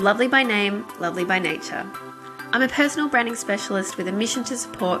Lovely by name, lovely by nature. I'm a personal branding specialist with a mission to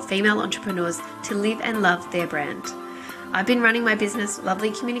support female entrepreneurs to live and love their brand. I've been running my business, Lovely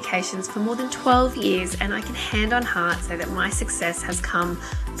Communications, for more than 12 years, and I can hand on heart say that my success has come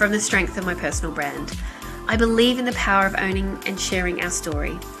from the strength of my personal brand. I believe in the power of owning and sharing our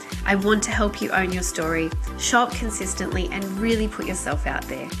story. I want to help you own your story, show up consistently, and really put yourself out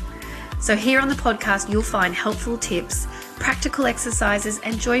there. So here on the podcast, you'll find helpful tips, practical exercises,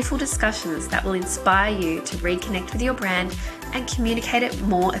 and joyful discussions that will inspire you to reconnect with your brand and communicate it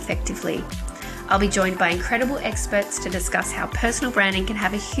more effectively. I'll be joined by incredible experts to discuss how personal branding can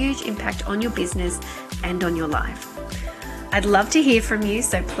have a huge impact on your business and on your life. I'd love to hear from you,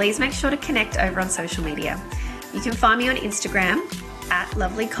 so please make sure to connect over on social media. You can find me on Instagram at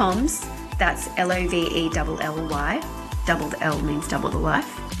lovelycoms, that's Lovely, double the L means double the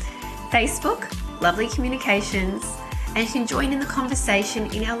life. Facebook, Lovely Communications, and you can join in the conversation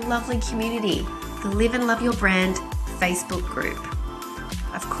in our lovely community, the Live and Love Your Brand Facebook group.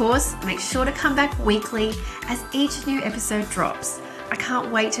 Of course, make sure to come back weekly as each new episode drops. I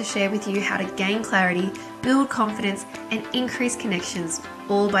can't wait to share with you how to gain clarity, build confidence, and increase connections,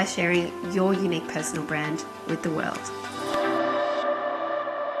 all by sharing your unique personal brand with the world.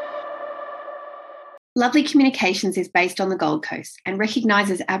 Lovely Communications is based on the Gold Coast and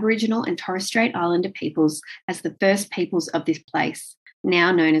recognises Aboriginal and Torres Strait Islander peoples as the first peoples of this place,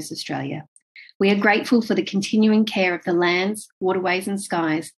 now known as Australia. We are grateful for the continuing care of the lands, waterways and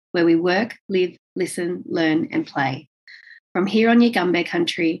skies where we work, live, listen, learn and play. From here on Yugambeh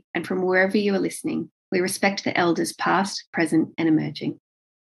country and from wherever you are listening, we respect the elders past, present and emerging.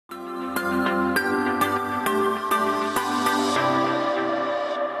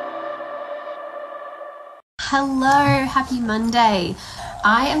 Hello, happy Monday.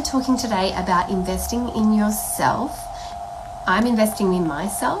 I am talking today about investing in yourself. I'm investing in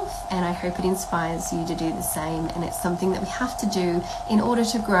myself and I hope it inspires you to do the same, and it's something that we have to do in order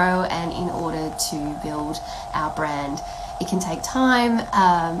to grow and in order to build our brand. It can take time,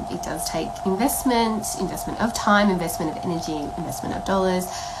 it does take investment of time, investment of energy, investment of dollars,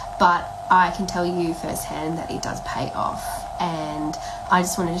 but I can tell you firsthand that it does pay off. And I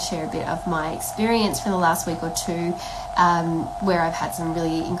just wanted to share a bit of my experience for the last week or two, where I've had some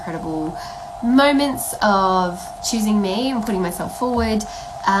really incredible moments of choosing me and putting myself forward,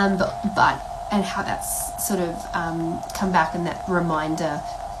 and how that's sort of come back, and that reminder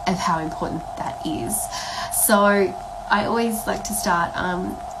of how important that is. So I always like to start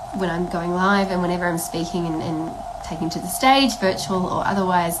when I'm going live and whenever I'm speaking and taking to the stage, virtual or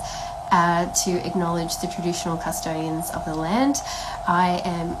otherwise, to acknowledge the traditional custodians of the land. I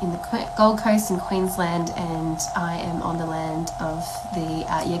am in the Gold Coast in Queensland, and I am on the land of the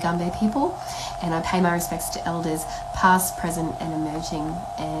Yugambeh people, and I pay my respects to elders past, present and emerging,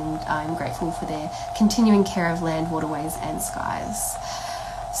 and I'm grateful for their continuing care of land, waterways and skies.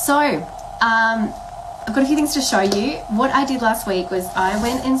 So I've got a few things to show you. What I did last week was I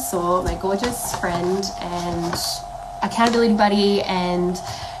went and saw my gorgeous friend and accountability buddy, and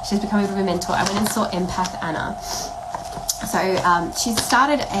she's become a bit of a mentor. I went and saw Empath Anna. So she's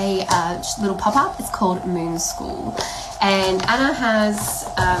started a little pop-up. It's called Moon School. And Anna has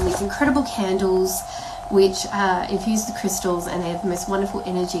these incredible candles which infuse the crystals, and they have the most wonderful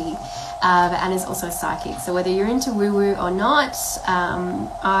energy. But Anna's also a psychic. So whether you're into woo-woo or not,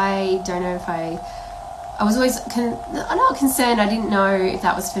 I don't know if I was always not concerned. I didn't know if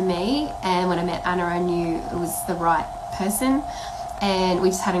that was for me. And when I met Anna, I knew it was the right person. And we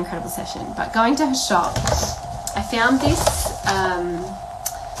just had an incredible session. But going to her shop, I found this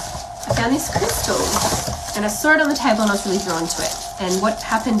crystal, and I saw it on the table and I was really drawn to it. And what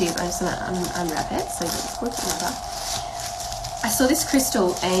happened is, I just want to unwrap it, so it's quick. I saw this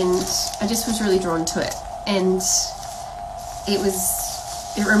crystal and I just was really drawn to it. And it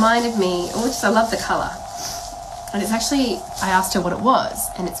reminded me, I love the colour. And it's actually, I asked her what it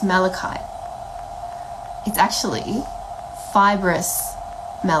was, and it's malachite. It's actually fibrous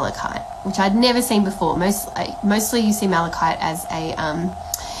malachite, which I'd never seen before. Mostly you see malachite as a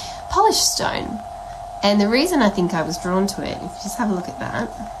polished stone. And the reason I think I was drawn to it, if you just have a look at that,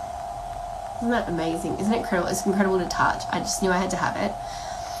 isn't that amazing? Isn't it incredible? It's incredible to touch. I just knew I had to have it.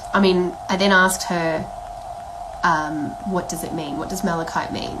 I mean, I then asked her, what does it mean? What does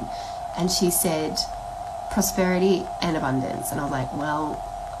malachite mean? And she said, prosperity and abundance. And I was like, well,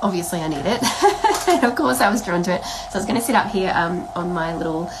 obviously I need it. And of course I was drawn to it. So I was going to sit up here on my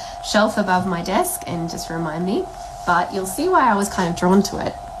little shelf above my desk and just remind me. But you'll see why I was kind of drawn to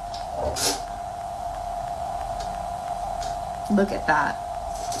it. Look at that.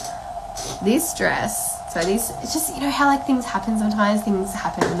 This dress So this, it's just, you know how like things happen sometimes, things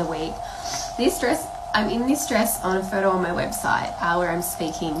happen in the week. This dress, I'm in this dress on a photo on my website where I'm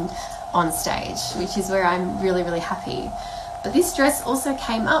speaking on stage, which is where I'm really, really happy. But this dress also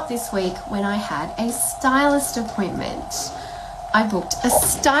came up this week when I had a stylist appointment. I booked a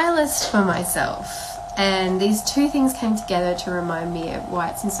stylist for myself. And these two things came together to remind me of why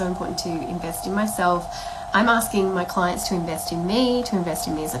it's so important to invest in myself. I'm asking my clients to invest in me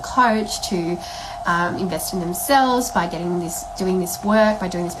as a coach, to invest in themselves by doing this work, by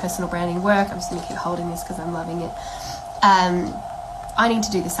doing this personal branding work. I'm just going to keep holding this because I'm loving it. I need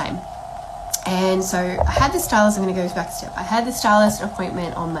to do the same. And so I had the stylist, I'm going to go back a step. I had the stylist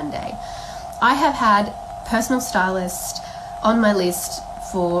appointment on Monday. I have had personal stylist on my list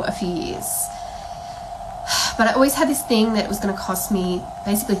for a few years. But I always had this thing that was going to cost me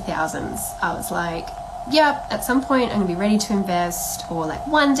basically thousands. I was like, yep, at some point I'm going to be ready to invest, or like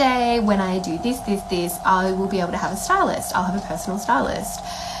one day when I do this, I will be able to have a stylist. I'll have a personal stylist.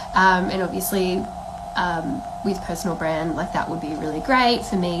 And obviously with personal brand, like that would be really great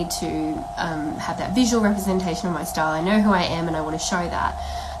for me to have that visual representation of my style. I know who I am and I want to show that.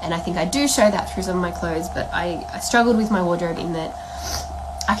 And I think I do show that through some of my clothes, but I struggled with my wardrobe in that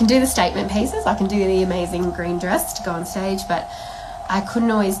I can do the statement pieces, I can do the amazing green dress to go on stage, but I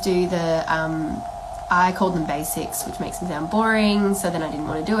couldn't always do the, I called them basics, which makes them sound boring, so then I didn't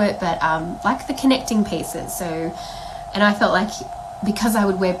want to do it, but like the connecting pieces. So, and I felt like because I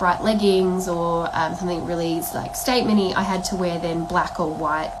would wear bright leggings or something really like statement-y, I had to wear then black or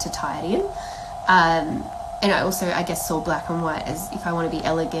white to tie it in. And I also, I guess, saw black and white as if I want to be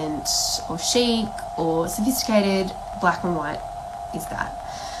elegant or chic or sophisticated, black and white is that.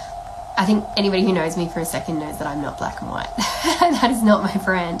 I think anybody who knows me for a second knows that I'm not black and white. That is not my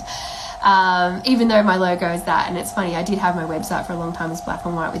brand. Even though my logo is that, and it's funny, I did have my website for a long time as black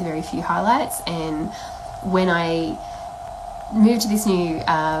and white with very few highlights, and when I moved to this new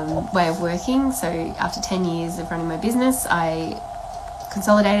way of working, so after 10 years of running my business, I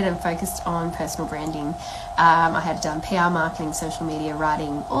consolidated and focused on personal branding. I had done PR marketing, social media,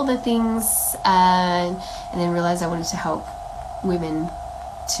 writing, all the things, and then realized I wanted to help women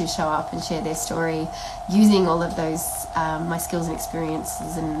to show up and share their story using all of those my skills and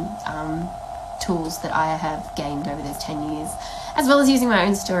experiences and tools that I have gained over those 10 years, as well as using my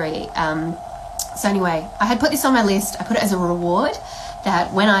own story. So anyway, I had put this on my list. I put it as a reward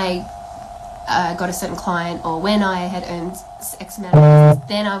that when I got a certain client or when I had earned X amount of business,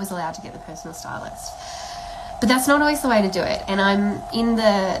 then I was allowed to get the personal stylist. But that's not always the way to do it. And I'm in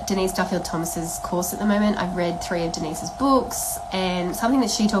the Denise Duffield Thomas's course at the moment. I've read 3 of Denise's books, and something that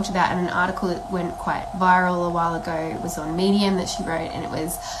she talked about in an article that went quite viral a while ago was on Medium that she wrote, and it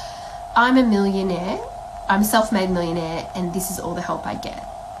was, I'm a millionaire, I'm a self-made millionaire, and this is all the help I get.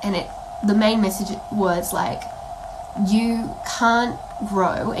 And the main message was like, you can't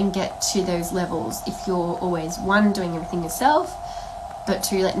grow and get to those levels if you're always, 1, doing everything yourself, but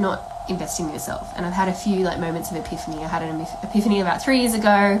 2, like not investing in yourself. And I've had a few like moments of epiphany. I had an epiphany about 3 years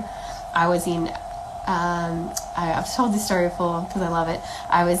ago. I was in I've told this story before because I love it.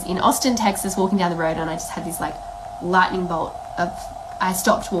 I was in Austin, Texas, walking down the road, and I just had this like lightning bolt of, I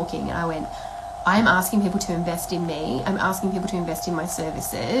stopped walking and I went, I'm asking people to invest in me. I'm asking people to invest in my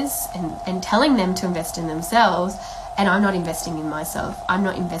services and telling them to invest in themselves, and I'm not investing in myself. I'm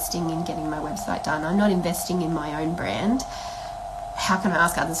not investing in getting my website done. I'm not investing in my own brand. How can I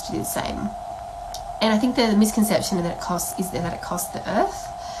ask others to do the same? And I think the misconception that it costs is that it costs the earth.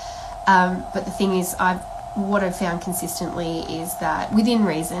 But the thing is, what I've found consistently is that within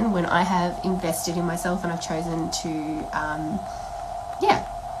reason, when I have invested in myself and I've chosen to,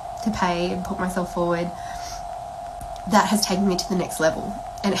 to pay and put myself forward, that has taken me to the next level.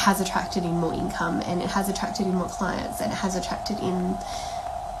 And it has attracted in more income, and it has attracted in more clients, and it has attracted in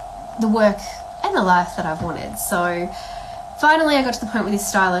the work and the life that I've wanted. So finally I got to the point with this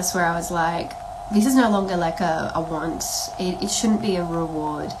stylist where I was like, this is no longer like a want. It shouldn't be a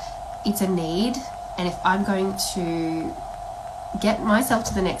reward. It's a need. And if I'm going to get myself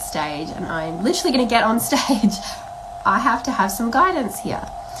to the next stage, and I'm literally going to get on stage, I have to have some guidance here.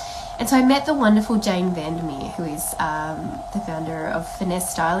 And so I met the wonderful Jane Vandermeer, who is the founder of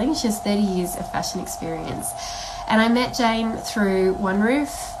Finesse Styling. She has 30 years of fashion experience. And I met Jane through One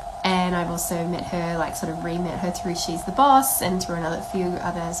Roof, and I've also met her, like sort of re-met her through She's the Boss and through another few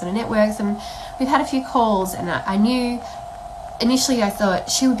other sort of networks. And we've had a few calls, and I knew, initially I thought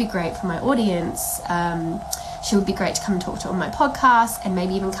she would be great for my audience. She would be great to come and talk to on my podcast, and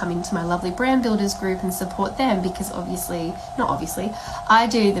maybe even come into my lovely brand builders group and support them, because I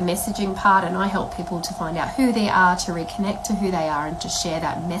do the messaging part, and I help people to find out who they are, to reconnect to who they are, and to share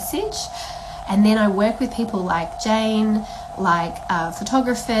that message. And then I work with people like Jane, like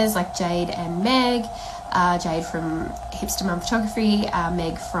photographers like Jade and Meg, Jade from Hipster Mum Photography,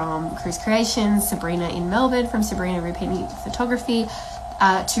 Meg from Cruise Creations, Sabrina in Melbourne from Sabrina Rupini Photography,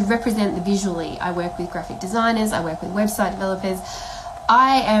 to represent the visually. I work with graphic designers, I work with website developers.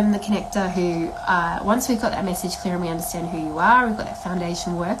 I am the connector who, once we've got that message clear and we understand who you are, we've got that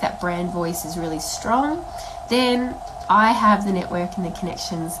foundation work, that brand voice is really strong, then I have the network and the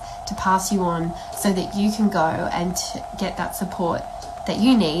connections to pass you on so that you can go and get that support that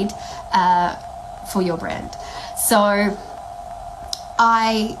you need for your brand. So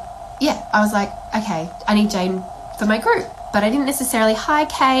I was like, okay, I need Jane for my group. But I didn't necessarily, hi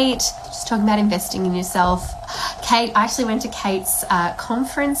Kate, just talking about investing in yourself. Kate, I actually went to Kate's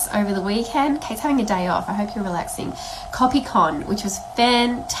conference over the weekend. Kate's having a day off. I hope you're relaxing. CopyCon, which was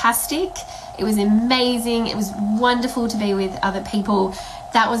fantastic. It was amazing. It was wonderful to be with other people.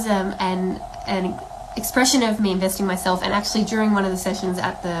 That was an expression of me investing myself. And actually during one of the sessions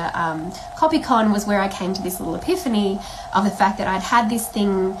at the CopyCon was where I came to this little epiphany of the fact that I'd had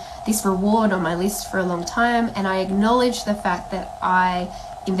this reward on my list for a long time, and I acknowledged the fact that I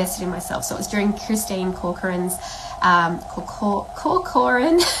invested in myself. So it was during Christine Corcoran's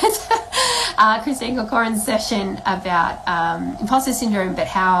Christine Corcoran's session about imposter syndrome, but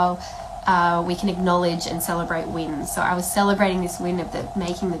how we can acknowledge and celebrate wins. So I was celebrating this win of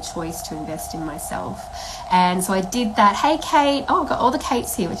making the choice to invest in myself. And so I did that. Hey Kate, I've got all the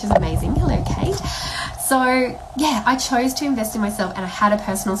Kates here, which is amazing. Hello Kate. So yeah, I chose to invest in myself, and I had a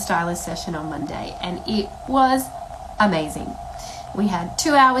personal stylist session on Monday, and it was amazing. We had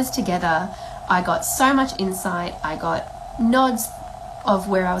 2 hours together. I got so much insight. I got nods of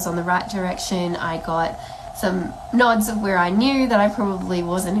where I was on the right direction. I got some nods of where I knew that I probably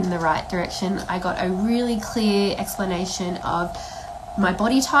wasn't in the right direction. I got a really clear explanation of my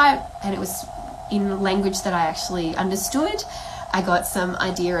body type, and it was in language that I actually understood. I got some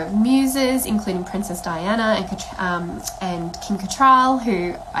idea of muses, including Princess Diana and Kim Cattrall,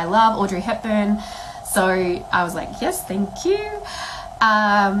 who I love, Audrey Hepburn. So I was like, yes, thank you.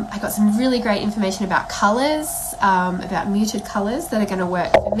 I got some really great information about colours, about muted colours that are going to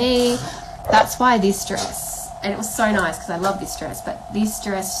work for me. That's why this dress, and it was so nice because I love this dress, but this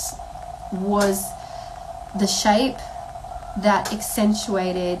dress was the shape that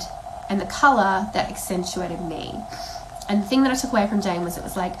accentuated and the colour that accentuated me. And the thing that I took away from Jane was, it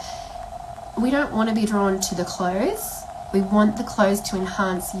was like, we don't want to be drawn to the clothes. We want the clothes to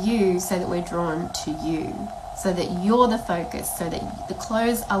enhance you so that we're drawn to you, so that you're the focus, so that the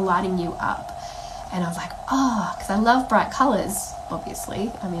clothes are lighting you up. And I was like, oh, because I love bright colours,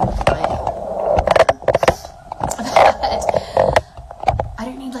 obviously. I mean, look at I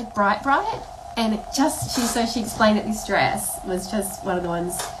don't need like bright. And it just, she explained that this dress was just one of the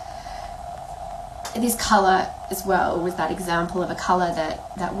ones. This colour as well was that example of a colour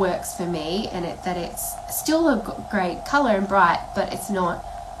that works for me, and that it's still a great colour and bright, but it's not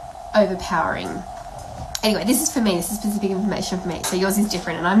overpowering. Anyway, this is for me. This is specific information for me. So yours is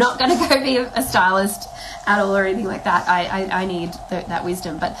different, and I'm not going to go be a stylist at all or anything like that. I need that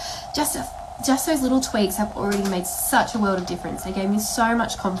wisdom, but just those little tweaks have already made such a world of difference. They gave me so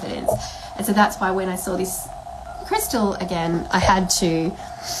much confidence, and so that's why when I saw this crystal again, I had to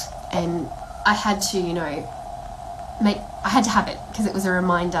I had to have it, because it was a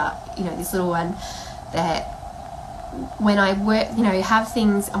reminder, this little one, that when I work, have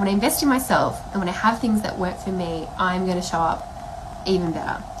things, I want to invest in myself, and when I have things that work for me, I'm going to show up even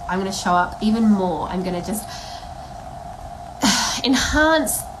better. I'm going to show up even more. I'm going to just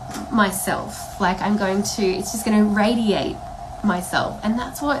enhance myself. It's just going to radiate myself. And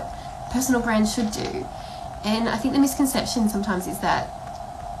that's what personal brands should do. And I think the misconception sometimes is that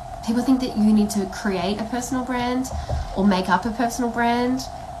people think that you need to create a personal brand or make up a personal brand,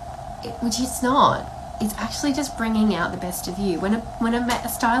 which it's not. It's actually just bringing out the best of you. When a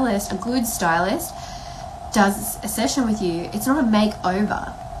stylist, a good stylist, does a session with you, it's not a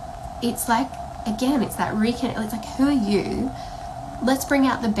makeover. It's like, again, it's that reconnect. It's like, who are you? Let's bring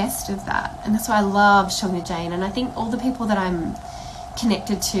out the best of that. And that's why I love talking to Jane. And I think all the people that I'm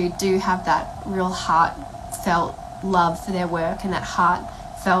connected to do have that real heartfelt love for their work and that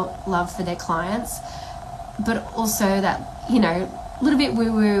heartfelt love for their clients, but also that, a little bit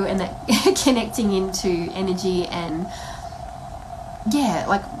woo-woo and that connecting into energy and,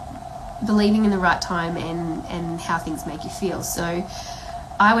 believing in the right time and how things make you feel. So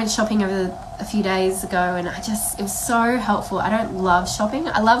I went shopping over a few days ago, and it was so helpful. I don't love shopping.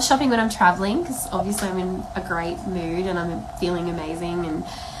 I love shopping when I'm traveling, because obviously I'm in a great mood and I'm feeling amazing and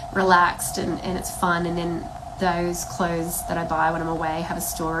relaxed and it's fun. And then those clothes that I buy when I'm away have a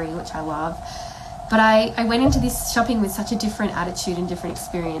story, which I love. But I went into this shopping with such a different attitude and different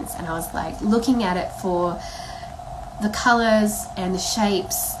experience, and I was like looking at it for the colours and the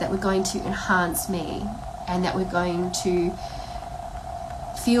shapes that were going to enhance me and that were going to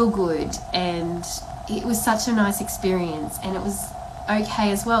feel good. And it was such a nice experience, and it was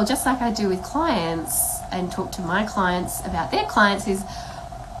okay as well, just like I do with clients and talk to my clients about their clients, is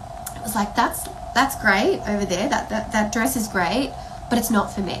it was like, that's great over there, that dress is great, but it's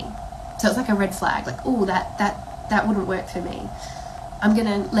not for me. So it's like a red flag, like, oh, that wouldn't work for me. I'm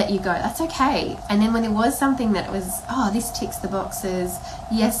gonna let you go. That's okay. And then when there was something that was, oh, this ticks the boxes,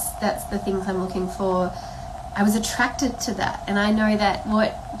 yes, that's the things I'm looking for, I was attracted to that. And I know that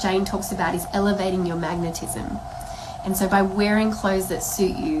what Jane talks about is elevating your magnetism. And so by wearing clothes that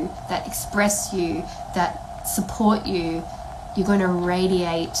suit you, that express you, that support you, you're going to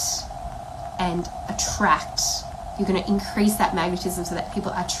radiate and attract. You're going to increase that magnetism so that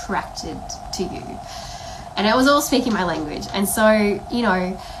people are attracted to you. And it was all speaking my language. And so, you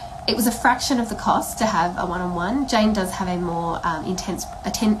know, it was a fraction of the cost to have a one-on-one. Jane does have a more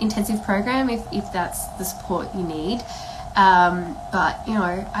intensive program if that's the support you need. But, you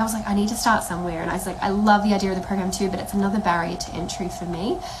know, I was like, I need to start somewhere. And I was like, I love the idea of the program too, but it's another barrier to entry for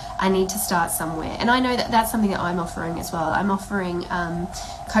me. I need to start somewhere. And I know that that's something that I'm offering as well. I'm offering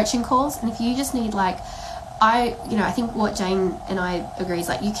coaching calls. And if you just need like, I think what Jane and I agree is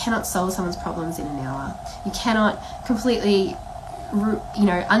like, you cannot solve someone's problems in an hour. You cannot completely,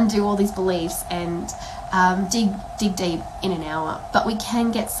 undo all these beliefs and dig deep in an hour. But we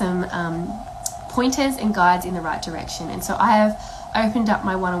can get some pointers and guides in the right direction. And so I have opened up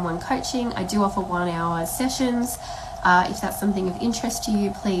my one-on-one coaching. I do offer 1 hour sessions. If that's something of interest to you,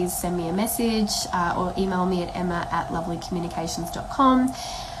 please send me a message or email me at emma@lovelycommunications.com.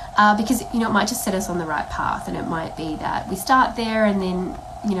 Because, it might just set us on the right path, and it might be that we start there, and then,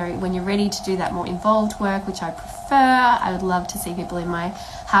 when you're ready to do that more involved work, which I prefer, I would love to see people in my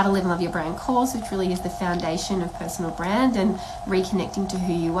How to Live and Love Your Brand course, which really is the foundation of personal brand and reconnecting to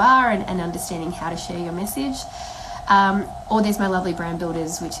who you are and understanding how to share your message. Or there's my Lovely Brand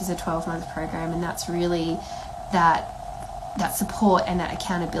Builders, which is a 12-month program, and that's really that support and that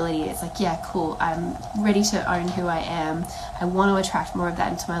accountability. It's like, yeah, cool, I'm ready to own who I am. I want to attract more of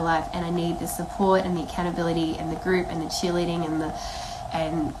that into my life, and I need the support and the accountability and the group and the cheerleading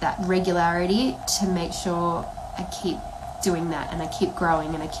and that regularity to make sure I keep doing that and I keep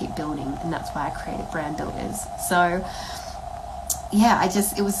growing and I keep building. And that's why I created Brand Builders. So yeah,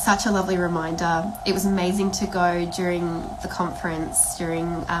 it was such a lovely reminder. It was amazing to go during the conference,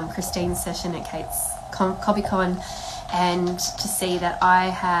 during Christine's session at Kate's CopyCon, and to see that I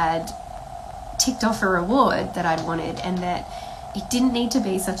had ticked off a reward that I'd wanted, and that it didn't need to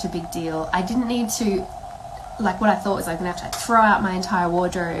be such a big deal. I didn't need to, like, what I thought was I was going to have to throw out my entire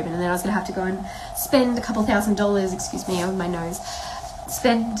wardrobe, and then I was going to have to go and spend a couple $1,000s, excuse me, on my nose,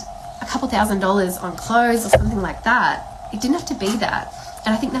 spend a couple $1,000s on clothes or something like that. It didn't have to be that.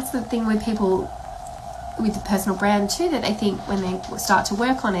 And I think that's the thing with people with the personal brand too, that they think when they start to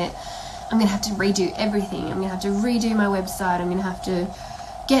work on it, I'm going to have to redo everything. I'm going to have to redo my website. I'm going to have to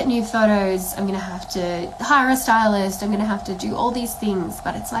get new photos. I'm going to have to hire a stylist. I'm going to have to do all these things.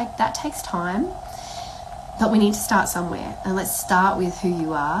 But it's like, that takes time. But we need to start somewhere. And let's start with who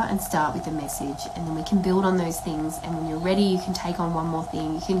you are and start with the message. And then we can build on those things. And when you're ready, you can take on one more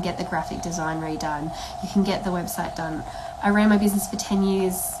thing. You can get the graphic design redone. You can get the website done. I ran my business for 10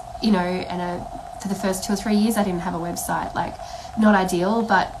 years, and for the first 2 or 3 years, I didn't have a website. Like, not ideal,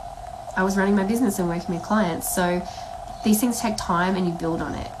 but I was running my business and working with clients. So these things take time and you build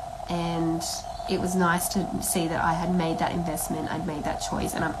on it. And it was nice to see that I had made that investment, I'd made that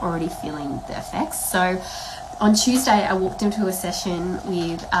choice, and I'm already feeling the effects. So on Tuesday, I walked into a session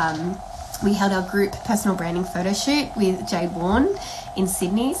with, we held our group personal branding photo shoot with Jade Warren in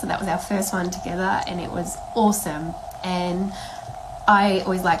Sydney. So that was our first one together, and it was awesome. And I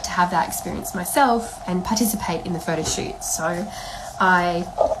always like to have that experience myself and participate in the photo shoot. So I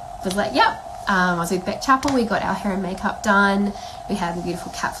was like, yep. I was with Beck Chappell. We got our hair and makeup done. We had the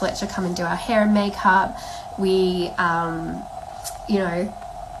beautiful Kat Fletcher come and do our hair and makeup. We, I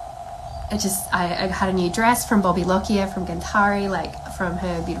had a new dress from Bobby Lockyer from Gantari, like from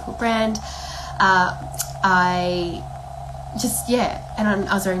her beautiful brand. I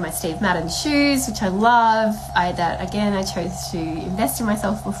was wearing my Steve Madden shoes, which I love. I chose to invest in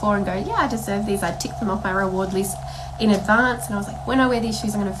myself before and go, yeah, I deserve these. I ticked them off my reward list in advance, and I was like, when I wear these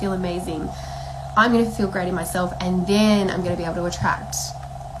shoes, I'm going to feel amazing. I'm going to feel great in myself, and then I'm going to be able to attract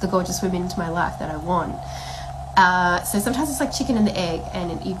the gorgeous women into my life that I want. So sometimes it's like chicken and the egg,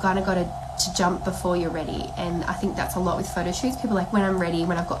 and you've kind of got to to jump before you're ready. And I think that's a lot with photo shoots. People are like, when I'm ready,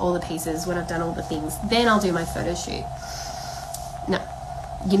 when I've got all the pieces, when I've done all the things, then I'll do my photo shoot. No,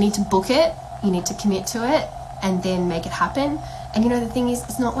 you need to book it, you need to commit to it, and then make it happen. And you know, the thing is,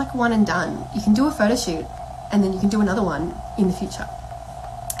 it's not like one and done. You can do a photo shoot and then you can do another one in the future,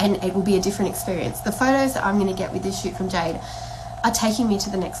 and it will be a different experience. The photos that I'm going to get with this shoot from Jade are taking me to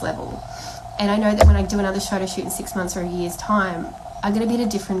the next level. And I know that when I do another photo shoot in 6 months or a year's time, I'm going to be at a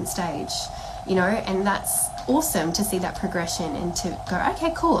different stage, you know, and that's awesome to see that progression and to go,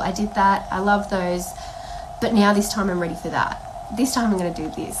 okay, cool, I did that, I love those, but now this time I'm ready for that. This time I'm going to do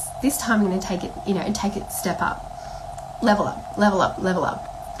this. This time I'm going to take it, you know, and take it step up, level up, level up, level up.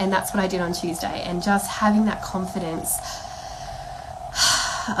 And that's what I did on Tuesday. And just having that confidence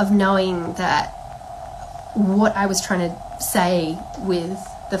of knowing that what I was trying to say with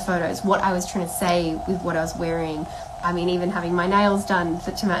the photos, what I was trying to say with what I was wearing, I mean, even having my nails done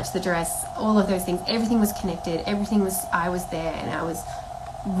to match the dress, all of those things, everything was connected, everything was, I was there, and I was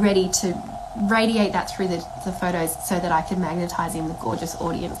ready to radiate that through the photos so that I could magnetize in the gorgeous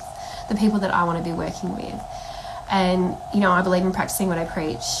audience, the people that I want to be working with. And, you know, I believe in practicing what I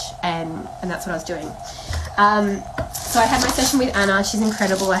preach, and that's what I was doing. So I had my session with Anna. She's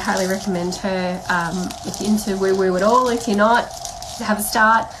incredible. I highly recommend her. If you're into woo-woo at all, if you're not, have a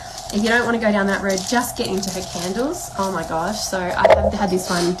start. If you don't want to go down that road, just get into her candles. Oh my gosh. So I have had this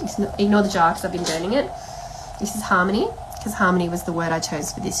one. Ignore the jar because I've been burning it. This is Harmony, because Harmony was the word I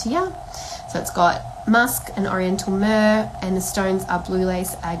chose for this year. So it's got musk and oriental myrrh, and the stones are blue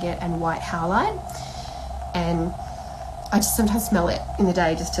lace, agate, and white howlite. And I just sometimes smell it in the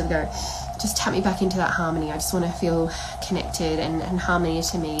day just to go, just tap me back into that harmony. I just want to feel connected, and harmony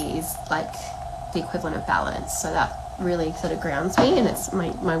to me is like the equivalent of balance. So that really sort of grounds me, and it's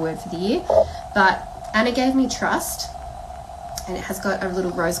my word for the year. But Anna gave me trust, and it has got a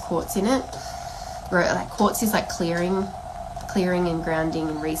little rose quartz in it. Like quartz is like clearing and grounding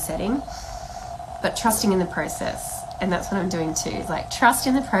and resetting, but trusting in the process. And that's what I'm doing too. Like, trust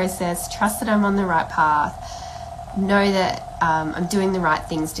in the process, trust that I'm on the right path, know that I'm doing the right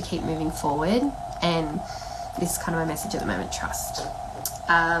things to keep moving forward. And this is kind of my message at the moment, trust.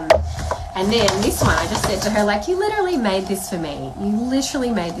 And then this one, I just said to her, like, you literally made this for me. You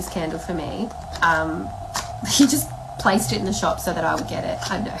literally made this candle for me. You just placed it in the shop so that I would get it.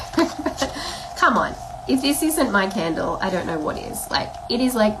 I know. Come on. If this isn't my candle, I don't know what is. Like, it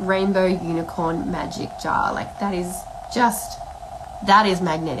is like rainbow unicorn magic jar. Like, that is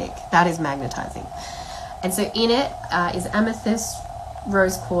magnetic. That is magnetizing. And so in it is amethyst,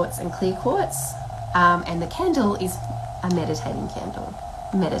 rose quartz, and clear quartz. And the candle is a meditating candle.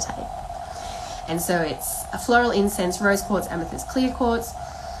 Meditate. And so it's a floral incense, rose quartz, amethyst, clear quartz.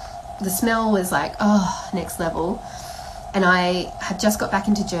 The smell was like, oh, next level. And I have just got back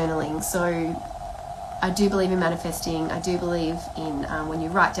into journaling. So I do believe in manifesting. I do believe in when you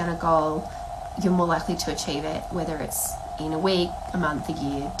write down a goal, you're more likely to achieve it, whether it's in a week, a month, a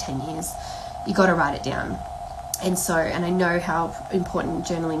year, 10 years. You got to write it down. And so, and I know how important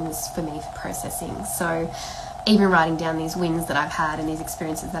journaling is for me for processing. So even writing down these wins that I've had and these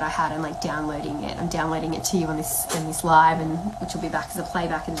experiences that I had, and like downloading it. I'm downloading it to you on this live, and which will be back as a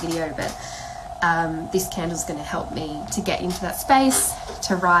playback in the video. But this candle's going to help me to get into that space,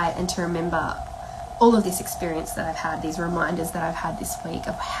 to write and to remember all of this experience that I've had, these reminders that I've had this week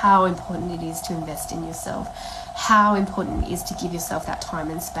of how important it is to invest in yourself, how important it is to give yourself that time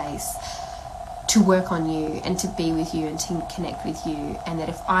and space to work on you and to be with you and to connect with you. And that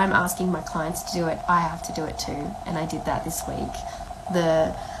if I'm asking my clients to do it, I have to do it too. And I did that this week.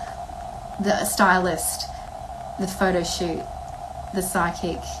 The stylist, the photo shoot, the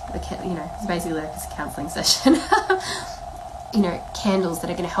psychic, it's basically like a counselling session. Candles that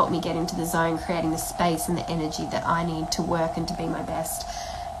are going to help me get into the zone, creating the space and the energy that I need to work and to be my best.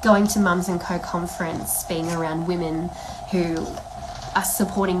 Going to Mums and Co conference, being around women who are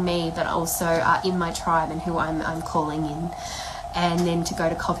supporting me but also are in my tribe and who I'm calling in. And then to go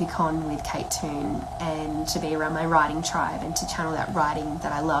to CoffeeCon with Kate Toon and to be around my writing tribe and to channel that writing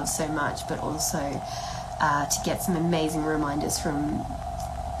that I love so much, but also to get some amazing reminders from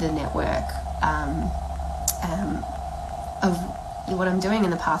the network of what I'm doing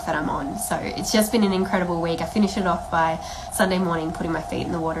and the path that I'm on. So it's just been an incredible week. I finished it off by Sunday morning putting my feet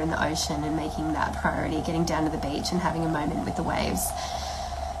in the water in the ocean and making that priority, getting down to the beach and having a moment with the waves.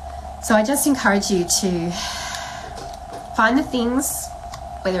 So I just encourage you to find the things,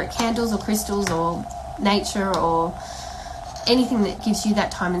 whether it's candles or crystals or nature or anything that gives you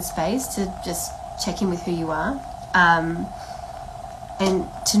that time and space to just check in with who you are, and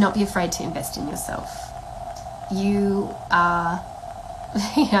to not be afraid to invest in yourself. You are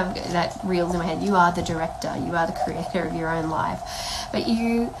that reels in my head. You are the director. You are the creator of your own life. But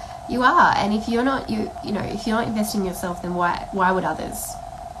you are. And if you're not, if you're not investing in yourself, then why would others?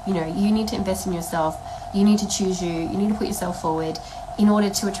 You need to invest in yourself. You need to choose you. You need to put yourself forward in order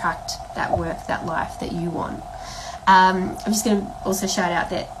to attract that work, that life that you want. I'm just going to also shout out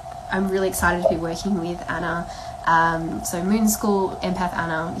that I'm really excited to be working with Anna. So Moon School Empath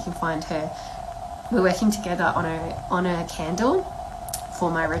Anna, you can find her. We're working together on a candle for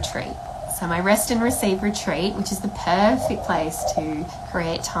my retreat. So my Rest and Receive retreat, which is the perfect place to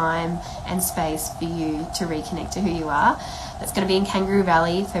create time and space for you to reconnect to who you are. That's going to be in Kangaroo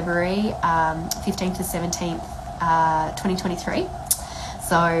Valley, February 15th to 17th, 2023.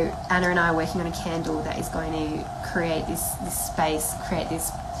 So Anna and I are working on a candle that is going to create this space, create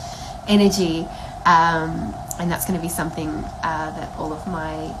this energy, and that's going to be something that all of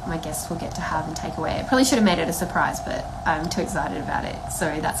my guests will get to have and take away. I probably should have made it a surprise, but I'm too excited about it. So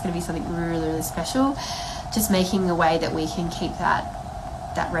that's going to be something really, really special. Just making a way that we can keep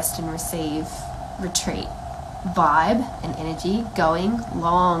that Rest and Receive retreat vibe and energy going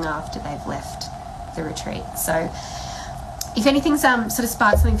long after they've left the retreat. So if anything's sort of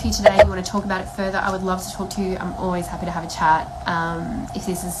sparked something for you today, you want to talk about it further, I would love to talk to you. I'm always happy to have a chat. If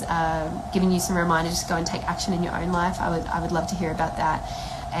this is giving you some reminders to go and take action in your own life, I would love to hear about that.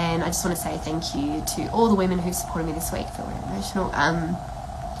 And I just want to say thank you to all the women who've supported me this week. I feel very emotional.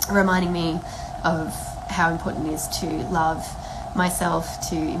 Reminding me of how important it is to love myself,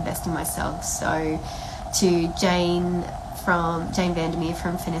 to invest in myself. So to Jane Vandermeer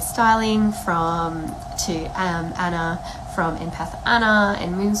from Finesse Styling, to Anna from Empath Anna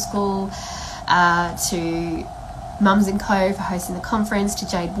and Moon School, to Mums & Co for hosting the conference, to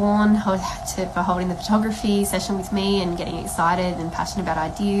Jade Warren for holding the photography session with me and getting excited and passionate about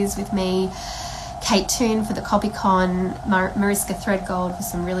ideas with me, Kate Toon for the CopyCon, Mariska Threadgold for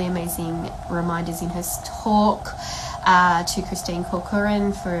some really amazing reminders in her talk, to Christine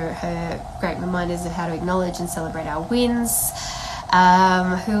Corcoran for her great reminders of how to acknowledge and celebrate our wins.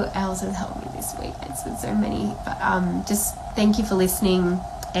 Who else has helped me this week? It's been so many, but just thank you for listening,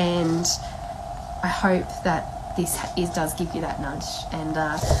 and I hope that this does give you that nudge and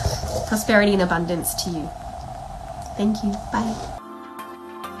prosperity and abundance to you. Thank you. Bye.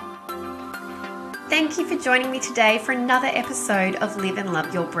 Thank you for joining me today for another episode of Live and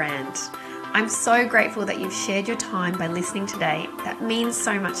Love Your Brand. I'm so grateful that you've shared your time by listening today. That means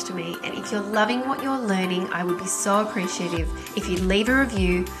so much to me. And if you're loving what you're learning, I would be so appreciative if you leave a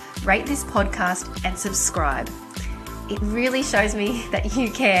review, rate this podcast, and subscribe. It really shows me that you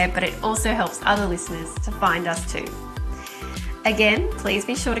care, but it also helps other listeners to find us too. Again, please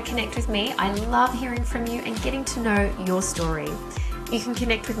be sure to connect with me. I love hearing from you and getting to know your story. You can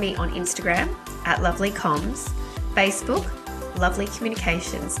connect with me on Instagram @LovelyComms, Facebook, Lovely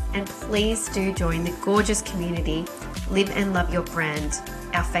Communications, and please do join the gorgeous community Live and Love Your Brand,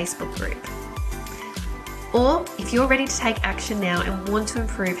 our Facebook group. Or if you're ready to take action now and want to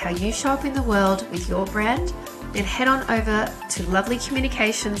improve how you show up in the world with your brand, then head on over to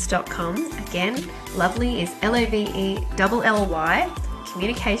lovelycommunications.com. Again, lovely is LOVELLY,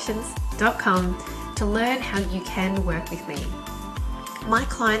 communications.com, to learn how you can work with me. My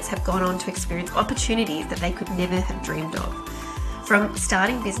clients have gone on to experience opportunities that they could never have dreamed of. From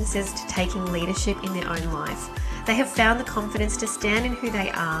starting businesses to taking leadership in their own life, they have found the confidence to stand in who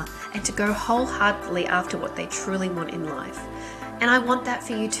they are and to go wholeheartedly after what they truly want in life. And I want that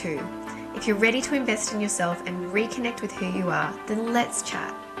for you too. If you're ready to invest in yourself and reconnect with who you are, then let's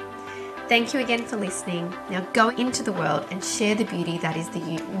chat. Thank you again for listening. Now go into the world and share the beauty that is the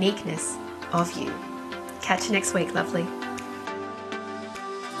uniqueness of you. Catch you next week, lovely.